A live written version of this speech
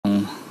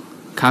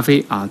咖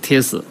啡啊，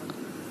贴死。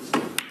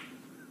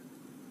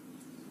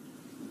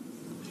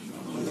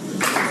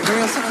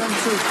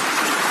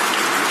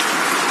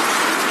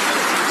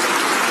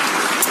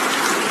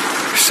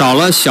少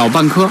了小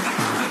半颗，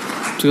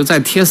这个再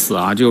贴死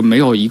啊，就没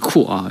有移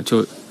库啊，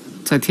就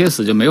再贴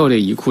死就没有这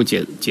移库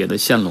解的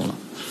线路了。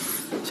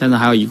现在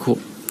还有移库，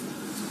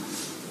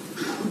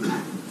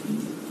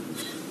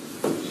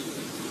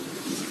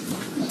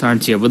但是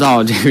解不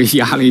到，这个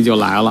压力就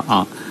来了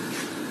啊。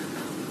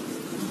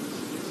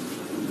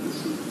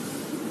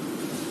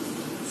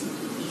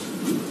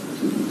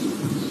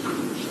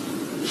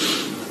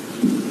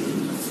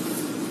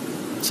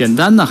简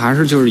单的还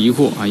是就是移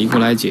库啊，移库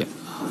来解。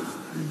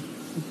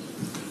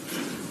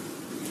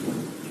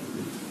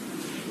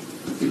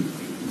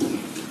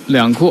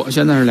2库，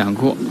现在是2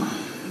库，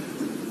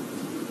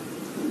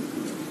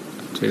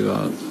这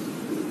个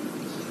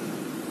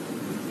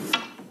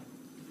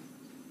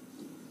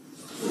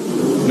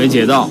没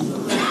解到，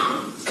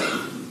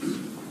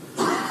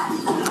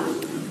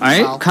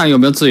哎，看有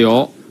没有自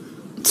由，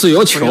自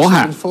由球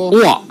还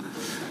哇，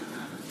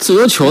自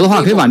由球的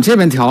话可以往这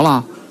边调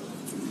了，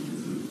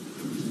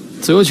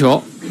自由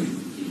球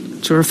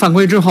就是犯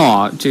规之后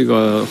啊，这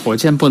个火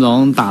箭不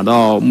能打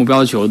到目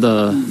标球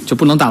的，就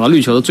不能打到绿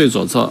球的最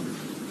左侧。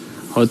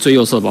和最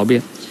右侧的薄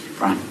边，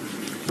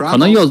可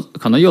能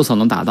右侧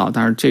能打到，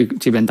但是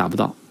这边打不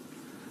到。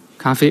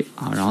咖啡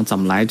啊，然后怎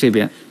么来这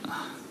边？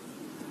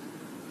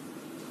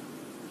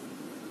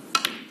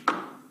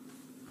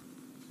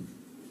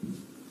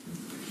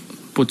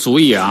不足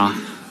以啊，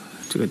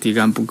这个地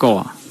杆不够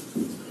啊。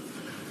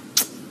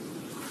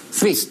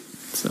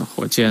这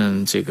火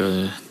箭这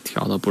个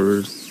调的不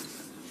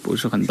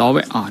是很到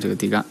位啊，这个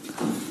地杆。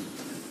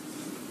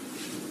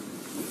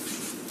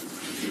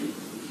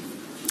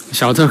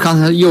小特刚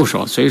才右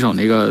手随手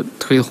那个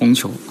推红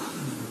球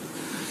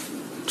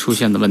出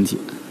现的问题。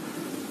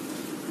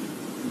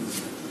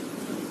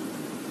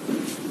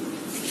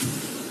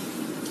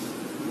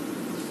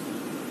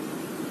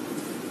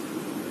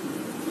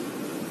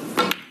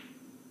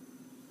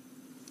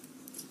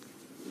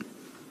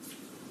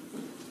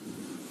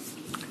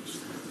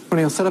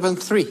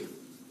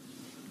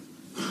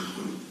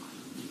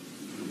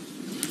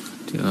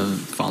这个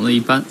防的一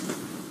般。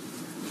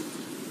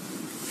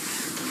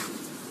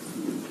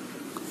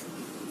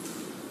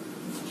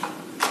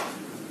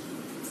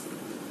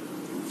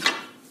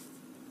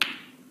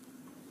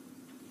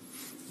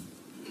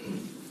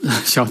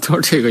小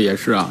偷这个也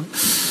是啊，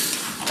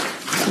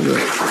这个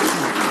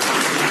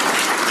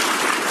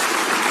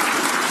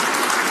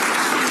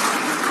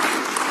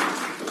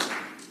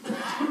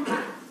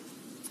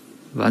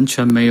完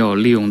全没有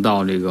利用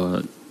到这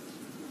个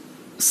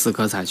4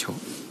颗彩球。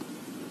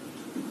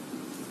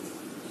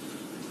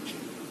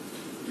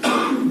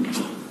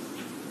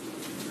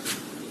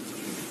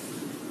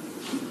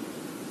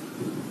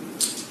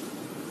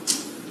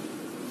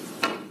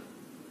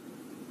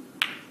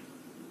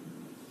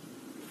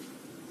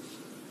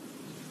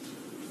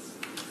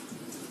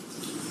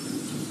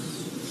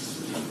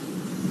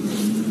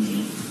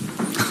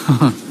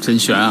真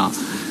悬啊！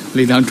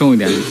力量重一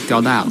点，掉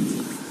带了。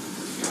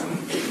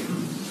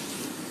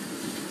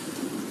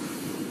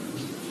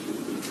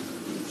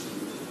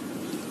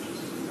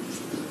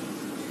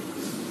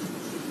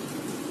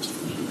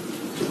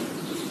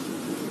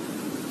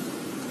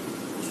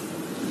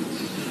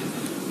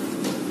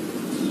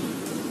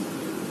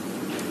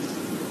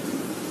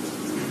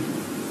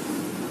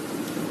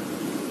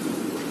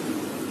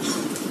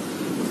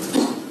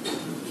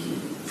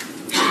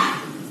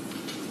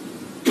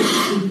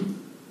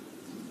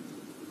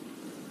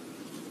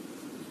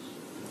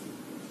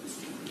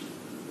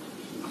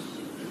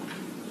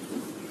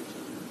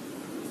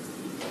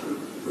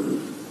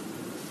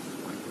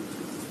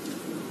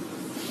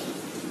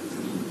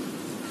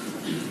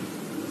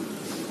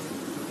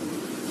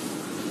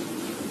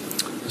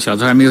小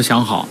偷还没有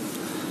想好，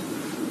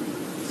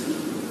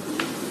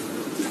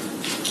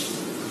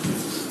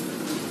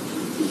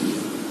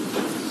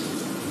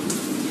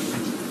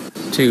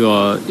这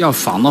个要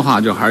防的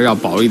话，就还是要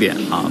薄一点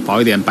啊，薄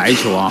一点白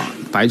球啊，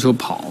白球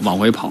往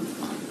回跑，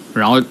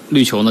然后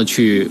绿球呢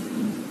去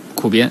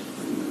库边，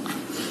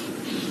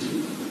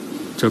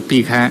就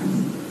避开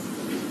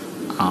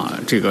啊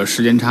这个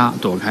时间差，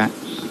躲开。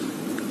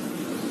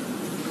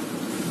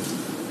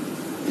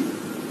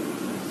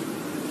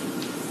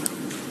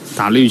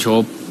打绿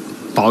球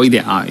薄一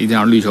点啊，一定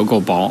要绿球够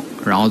薄，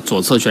然后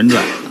左侧旋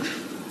转，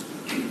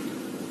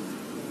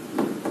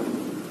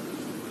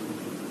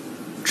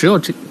只有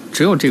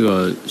这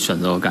个选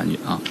择我感觉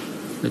啊，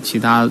那其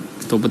他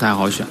都不太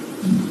好选。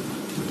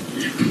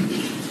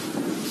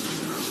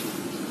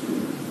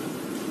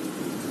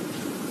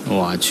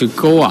哇，去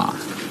勾啊！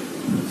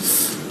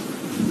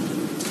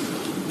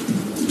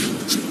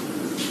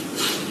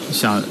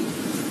想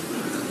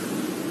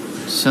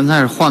现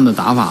在是换的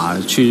打法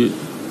去。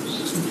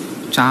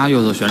扎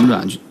右侧旋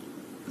转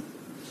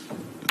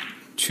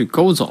去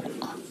勾走，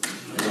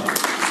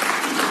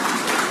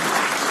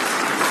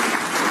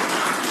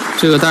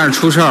这个但是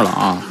出事了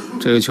啊！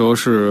这个球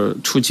是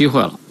出机会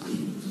了。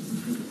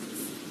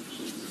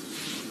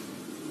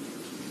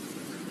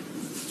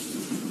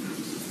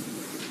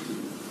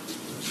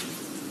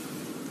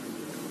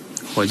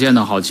火箭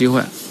的好机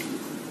会，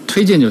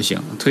推进就行，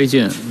推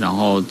进，然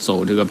后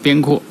走这个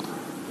边库。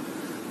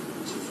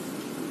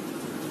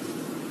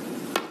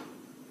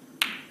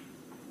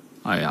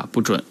哎呀，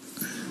不准！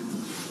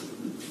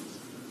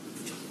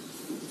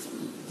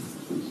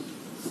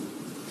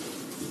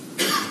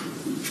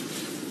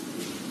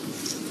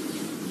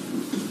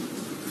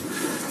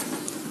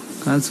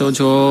刚才自由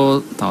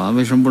球打完，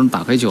为什么不能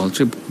打黑球？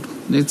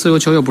那自由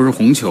球又不是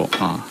红球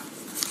啊。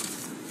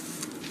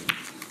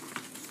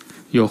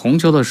有红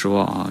球的时候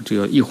啊，这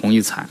个一红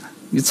一彩，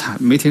你踩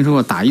没听说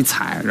过打一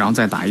彩，然后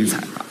再打一彩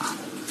的啊？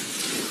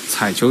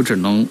彩球只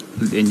能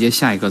连接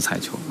下一个彩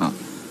球啊。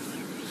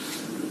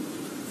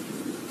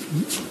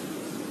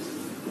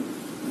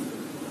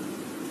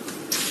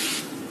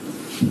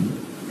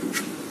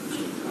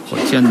火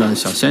箭的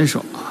小先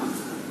手啊，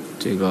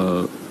这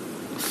个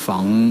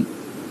防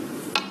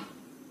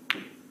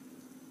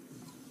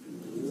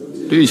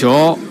绿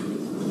球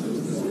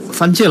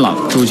翻进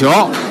了，主球，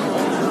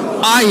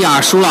哎呀，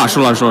输了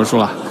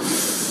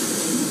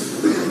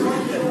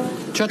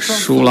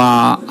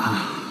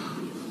啊！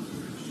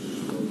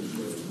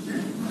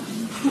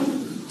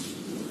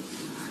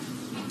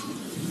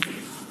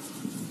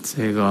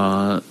这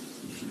个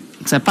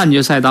在半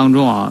决赛当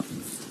中啊，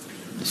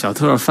小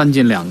特翻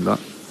进2个。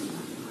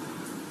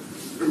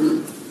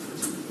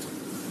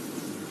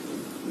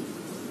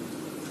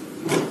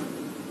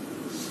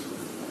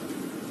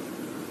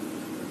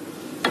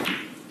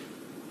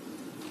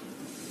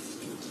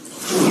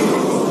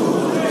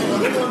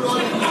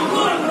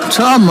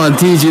这么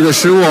低级的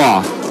失误，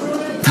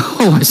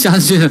我相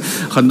信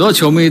很多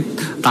球迷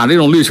打这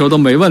种绿球都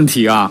没问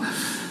题啊。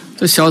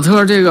这小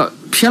特这个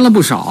偏了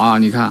不少啊，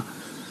你看，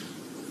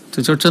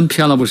这就真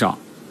偏了不少。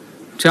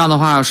这样的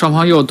话，双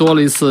方又多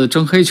了一次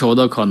争黑球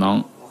的可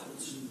能，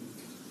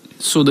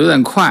速度有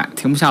点快，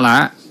停不下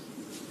来。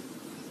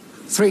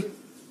3，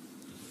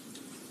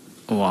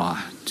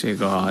哇，这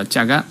个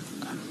架杆，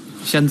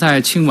现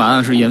在清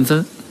完是延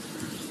分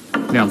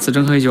，2次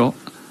争黑球。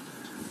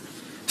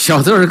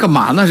小特是干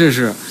嘛呢？这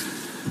是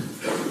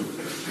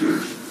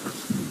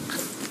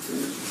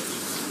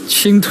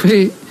轻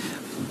推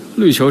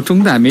绿球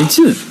中袋没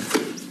进，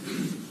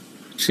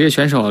职业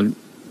选手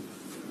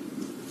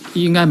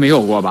应该没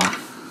有过吧？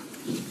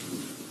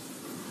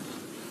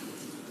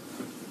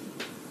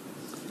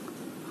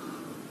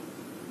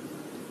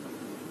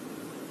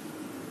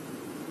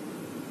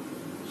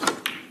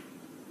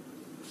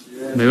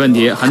没问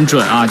题，很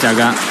准啊，架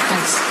杆。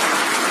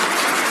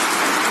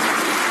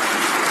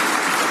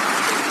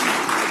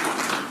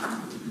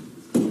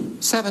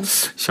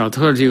小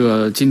特这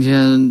个今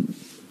天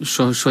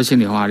说心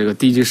里话，这个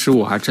低级失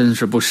误还真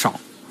是不少。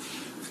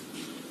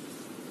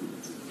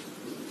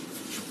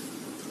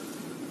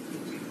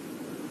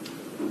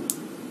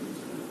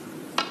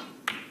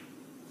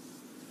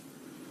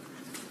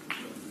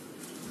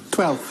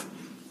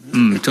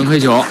争黑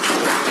球。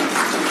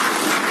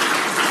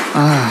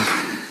啊，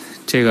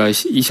这个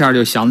一下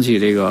就想起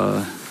这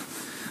个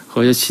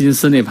和辛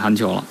斯那盘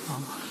球了。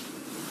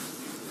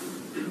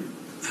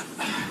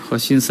和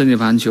辛斯那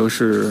盘球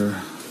是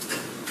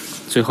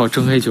最后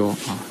争黑球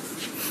啊。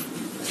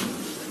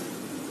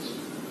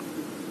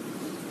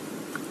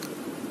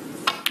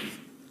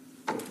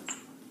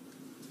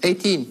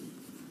18，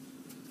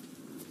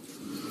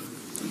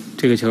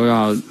这个球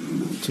要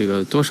这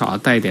个多少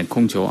带一点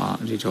控球啊，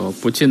这球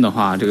不进的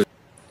话，这个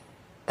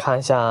看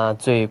一下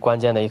最关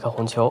键的一颗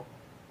红球，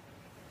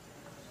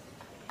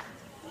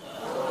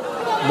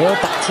没有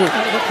打进。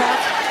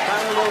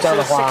这样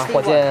的话，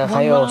火箭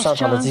还有上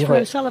场的机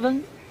会。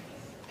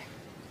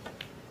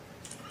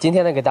今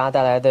天呢，给大家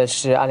带来的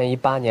是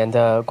2018年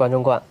的冠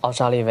中冠奥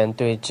沙利文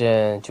对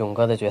阵囧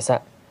哥的决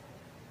赛。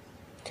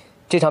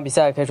这场比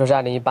赛可以说是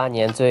2018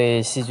年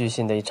最戏剧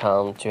性的一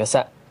场决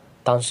赛，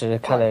当时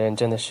看的人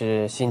真的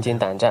是心惊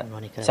胆战。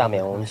下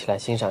面我们一起来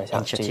欣赏一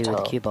下这一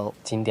场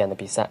经典的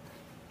比赛。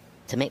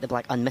To make the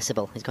black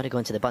unmissable, he's got to go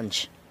into the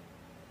bunch.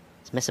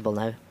 It's missable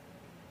now.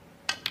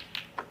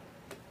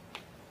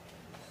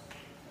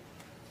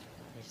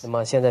 那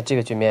么现在这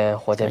个局面，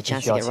火箭必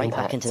须要清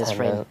台，才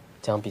能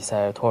将比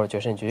赛拖入决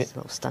胜局。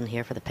Stun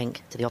here for the pink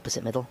to the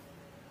opposite middle.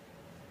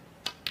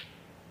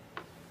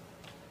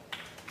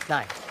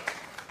 9.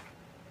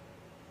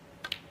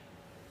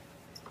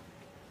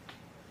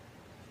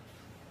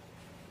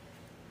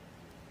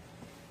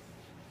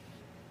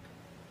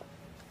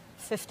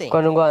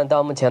 冠中冠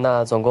到目前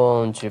呢，总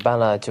共举办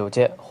了9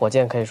届，火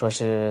箭可以说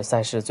是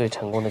赛事最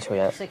成功的球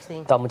员。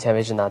到目前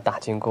为止呢，打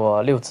进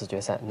过6次决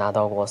赛，拿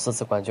到过4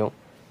次冠军，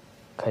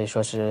可以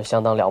说是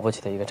相当了不起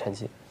的一个成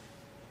绩。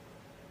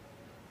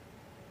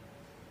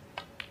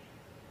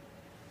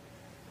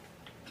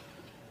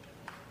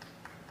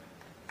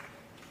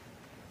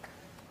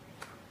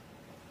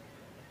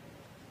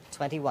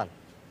21.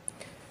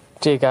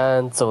 这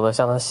杆走得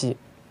相当细。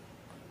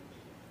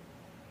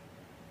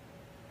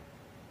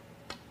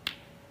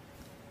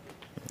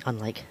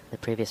Unlike the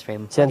previous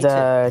frame. 现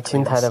在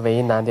清台的唯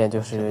一难点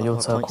就是右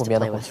侧库边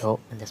的红球，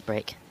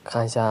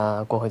看一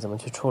下国会怎么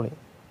去处理。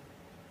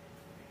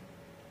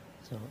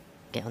So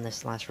get on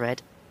this last red.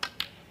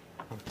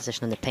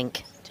 Position on the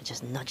pink to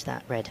just nudge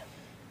that red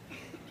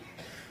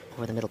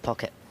over the middle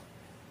pocket.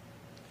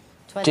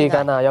 这一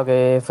杆呢，要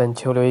给粉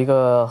球留一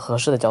个合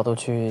适的角度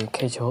去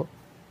K 球。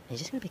 He's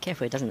just going to be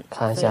careful he doesn't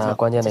看一下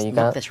关键的一 just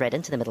杆 knock，this red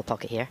into the middle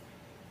pocket here.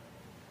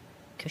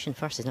 Cushion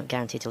first is not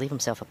guaranteed to leave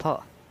himself a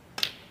pot.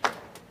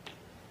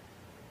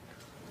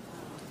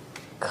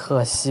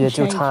 可惜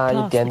就差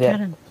一点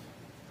点。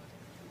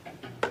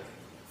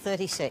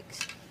 36.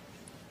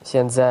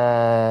 现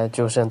在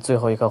就剩最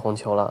后一颗红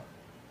球了，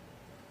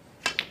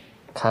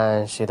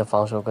看谁的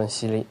防守更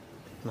犀利。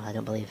 Well, I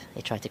don't believe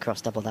he tried to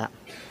cross double that.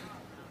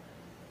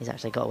 He's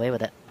actually got away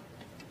with it.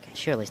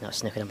 Surely he's not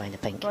snookered him behind the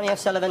pink. Ronnie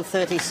O'Sullivan,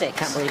 36.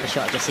 Can't believe the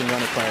shot I've just seen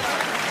Ronnie play.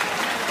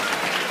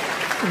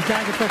 Some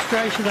dagger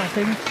frustration, I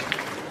think.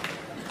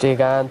 这一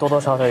杆多多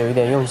少少有一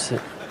点用气。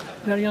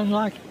 Very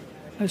unlike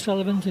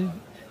O'Sullivan to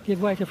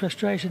give way to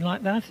frustration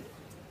like that,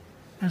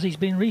 as he's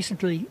been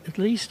recently, at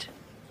least.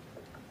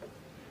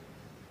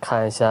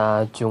 看一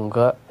下囧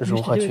哥 He 如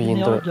used to 何 do 去 it in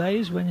应 the 对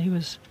old，days when he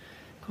was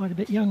quite a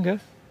bit younger.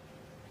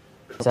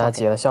 加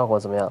解的效果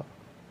怎么样？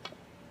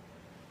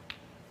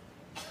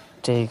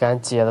这一杆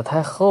解的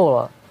太厚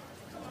了，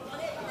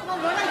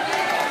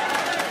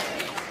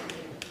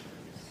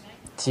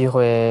机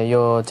会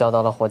又交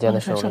到了火箭的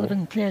If 手里。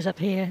 O'Sullivan clears up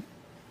here,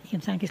 he can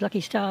thank his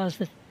lucky stars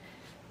that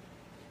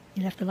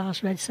he left the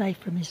last red safe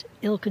from his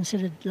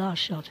ill-considered last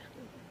shot.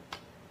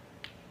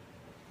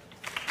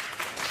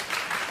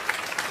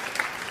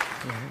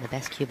 Yeah, the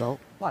best cue ball.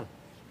 1.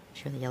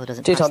 Sure the yellow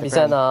doesn't 这 pass 场 the 比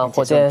赛 brown 呢， into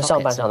火 its 箭 own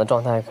上半 pocket, 场的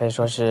状态可以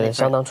说是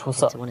相当出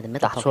色，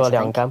打出了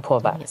2杆破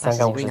百，3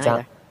杆50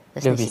加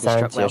，6比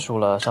3结束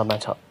了上半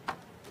场。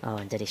 Oh,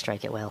 and did he strike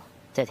it well?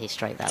 Did he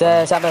strike that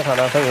在 well? 下半场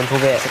的纷纭突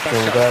变，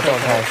囧哥状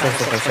态迅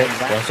速回升，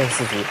连胜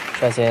4局，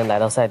率先来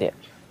到赛点。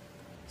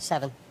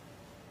 7.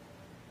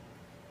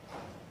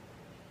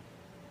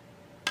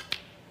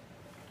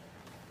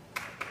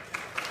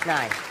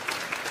 9.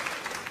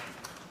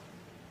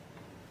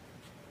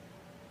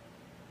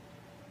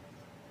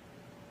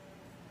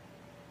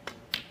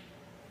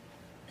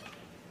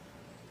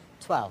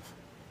 12.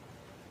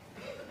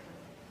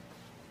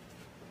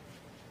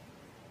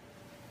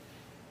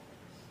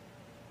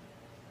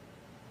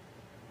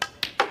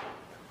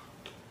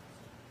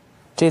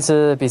 这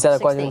次比赛的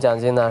冠军奖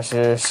金呢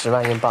是10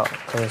万英镑，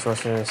可以说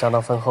是相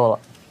当丰厚了。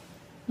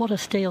 What a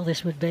steal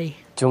this would be.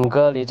 囧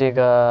哥离这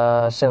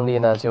个胜利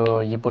呢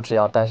就一步之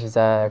遥，但是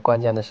在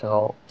关键的时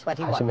候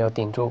还是没有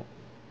顶住。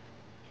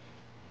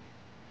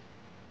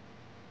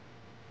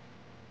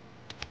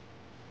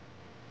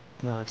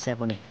 Well, I've said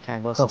when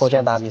Karen 和 Wilson's 火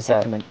箭打 chances 比 of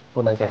赛 temperament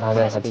不能给他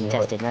任何 are 机 being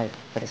会， tested now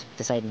for this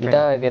deciding 一 round.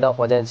 旦给到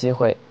火箭机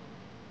会，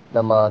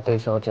那么对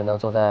手只能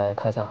坐在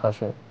台下喝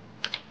水。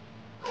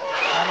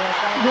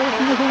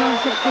 Wilson was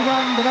almost up to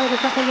one, but over a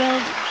couple of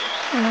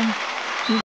yards.